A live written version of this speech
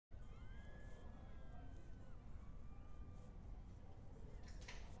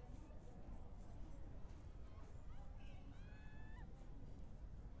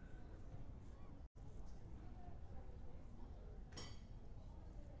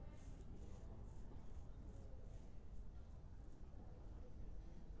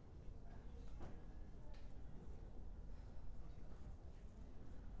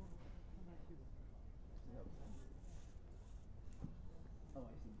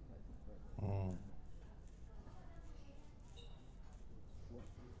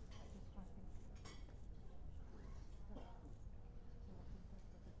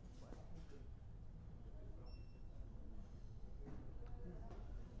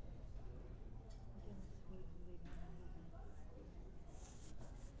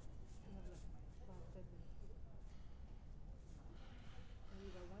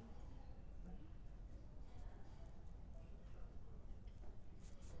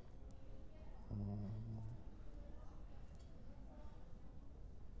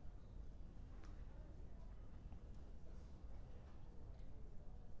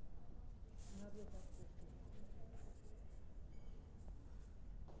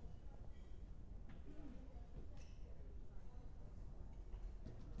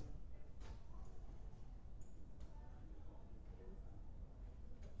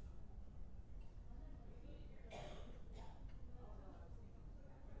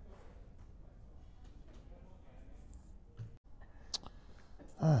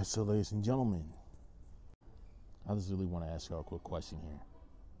Alright, so ladies and gentlemen, I just really want to ask y'all a quick question here.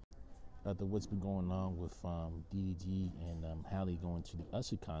 After what's been going on with DDG and Halle going to the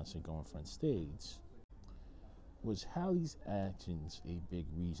Usher concert, going front stage, was Halle's actions a big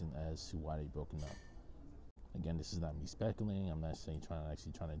reason as to why they broken up? Again, this is not me speculating. I'm not saying trying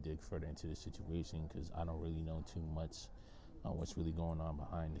to dig further into the situation because I don't really know too much on what's really going on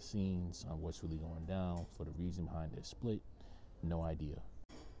behind the scenes, on what's really going down for the reason behind their split. No idea.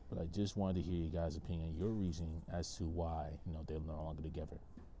 But I just wanted to hear you guys' opinion, your reasoning as to why, they're no longer together.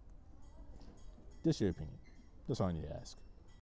 Just your opinion. That's all I need to ask.